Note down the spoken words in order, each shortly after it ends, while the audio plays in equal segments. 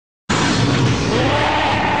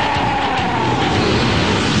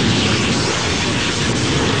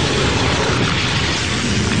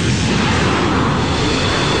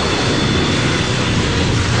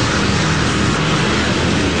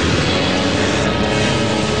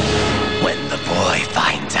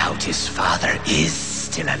his father is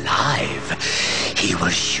still alive, he will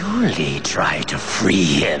surely try to free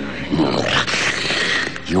him.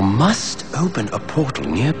 You must open a portal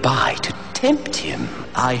nearby to tempt him.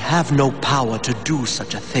 I have no power to do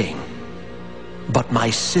such a thing, but my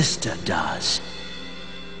sister does.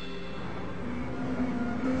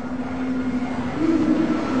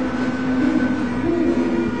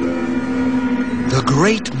 The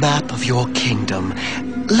great map of your kingdom.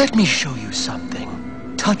 Let me show you something.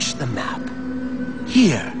 Touch the map.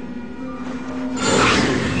 Here.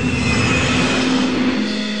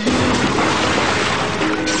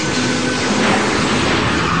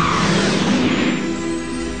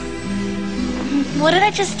 What did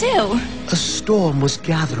I just do? A storm was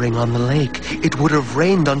gathering on the lake. It would have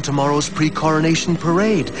rained on tomorrow's pre-coronation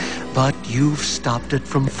parade, but you've stopped it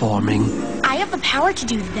from forming. I have the power to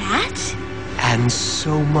do that? And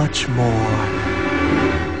so much more.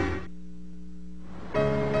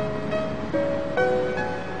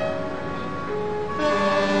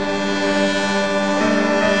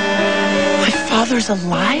 My father's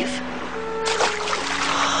alive?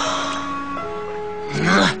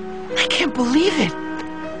 I can't believe it.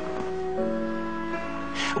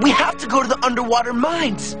 We have to go to the underwater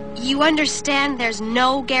mines. You understand there's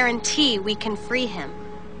no guarantee we can free him.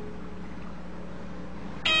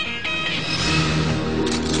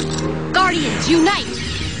 Guardians, unite!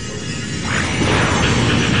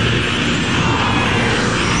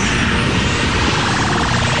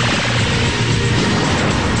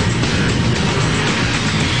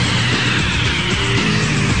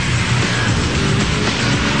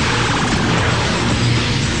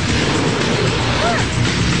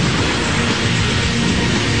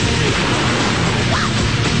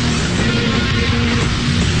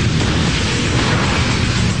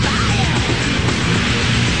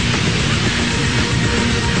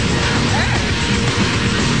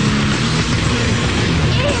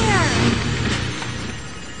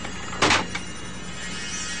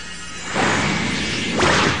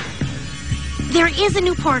 There is a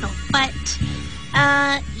new portal, but,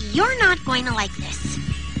 you're not going to like this.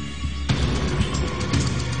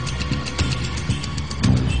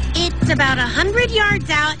 It's about 100 yards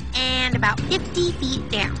out and about 50 feet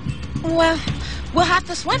down. Well, we'll have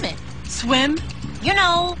to swim it. Swim? You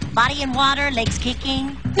know, body in water, legs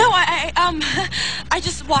kicking. No, I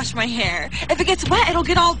just washed my hair. If it gets wet, it'll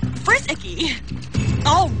get all frizzy.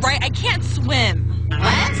 All right, I can't swim.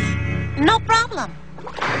 What? No problem.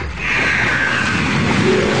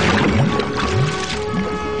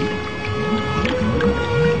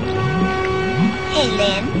 Hey,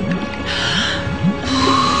 Lynn.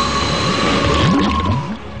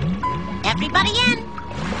 Everybody in.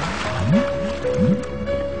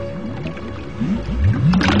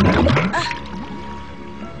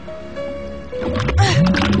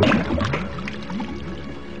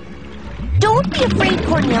 Don't be afraid,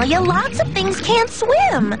 Cornelia. Lots of things can't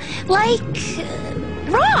swim. Like,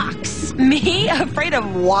 rocks. Me? Afraid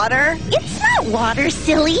of water? It's not water,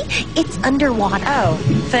 silly. It's underwater. Oh,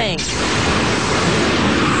 thanks.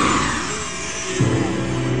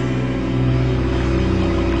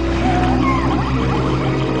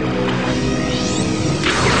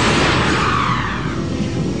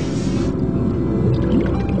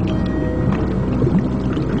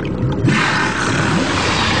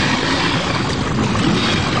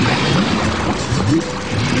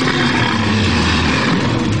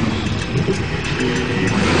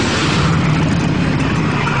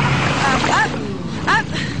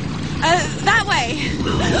 That way.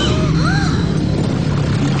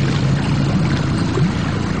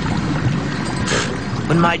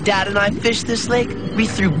 When my dad and I fished this lake, we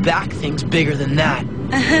threw back things bigger than that.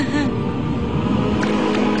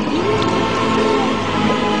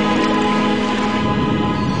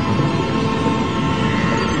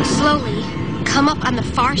 Slowly, come up on the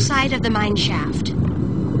far side of the mine shaft.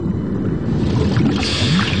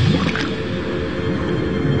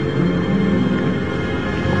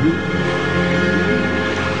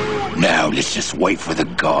 Now let's just wait for the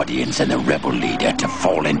Guardians and the rebel leader to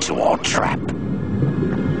fall into our trap.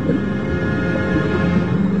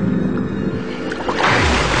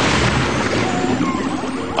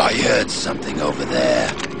 I heard something over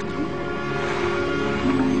there.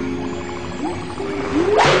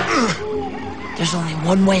 There's only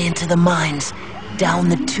one way into the mines, down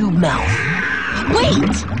the tube mouth.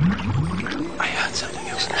 Wait! I heard something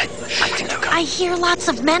else. I think they're coming. I hear lots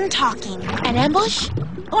of men talking. An ambush?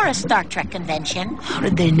 Or a Star Trek convention. How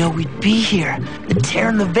did they know we'd be here? The tear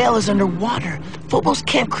in the veil is underwater. Phobos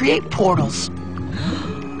can't create portals.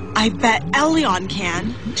 I bet Elion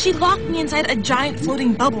can. She locked me inside a giant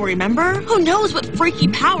floating bubble, remember? Who knows what freaky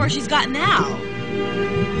power she's got now?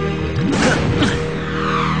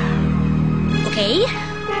 Okay,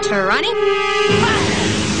 running.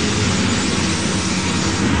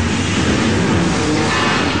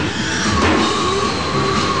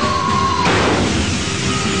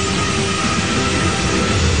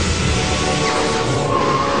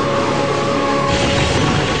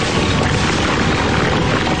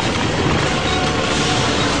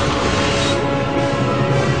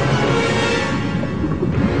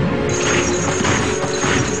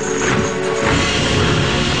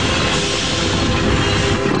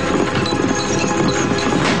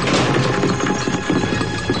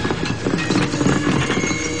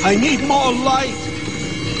 I need more light!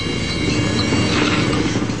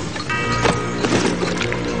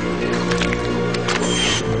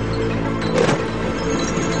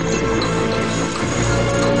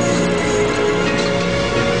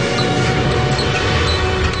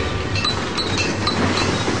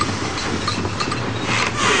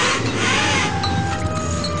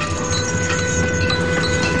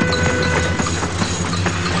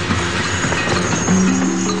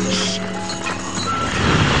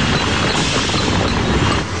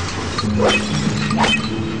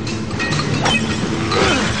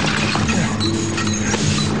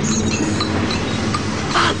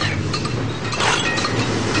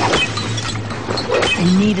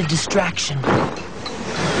 I need a distraction.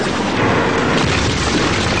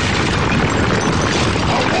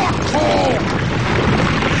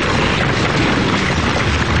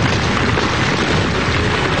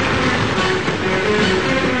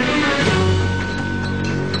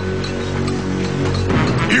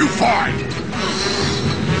 You fight!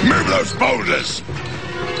 Move those boulders!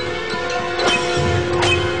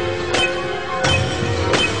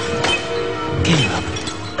 Caleb,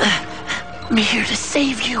 I'm here to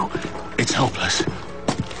save you. it's hopeless.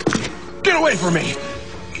 Get away from me!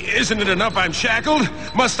 Isn't it enough I'm shackled?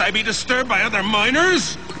 Must I be disturbed by other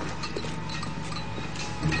miners?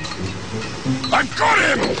 I've got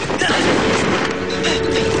him!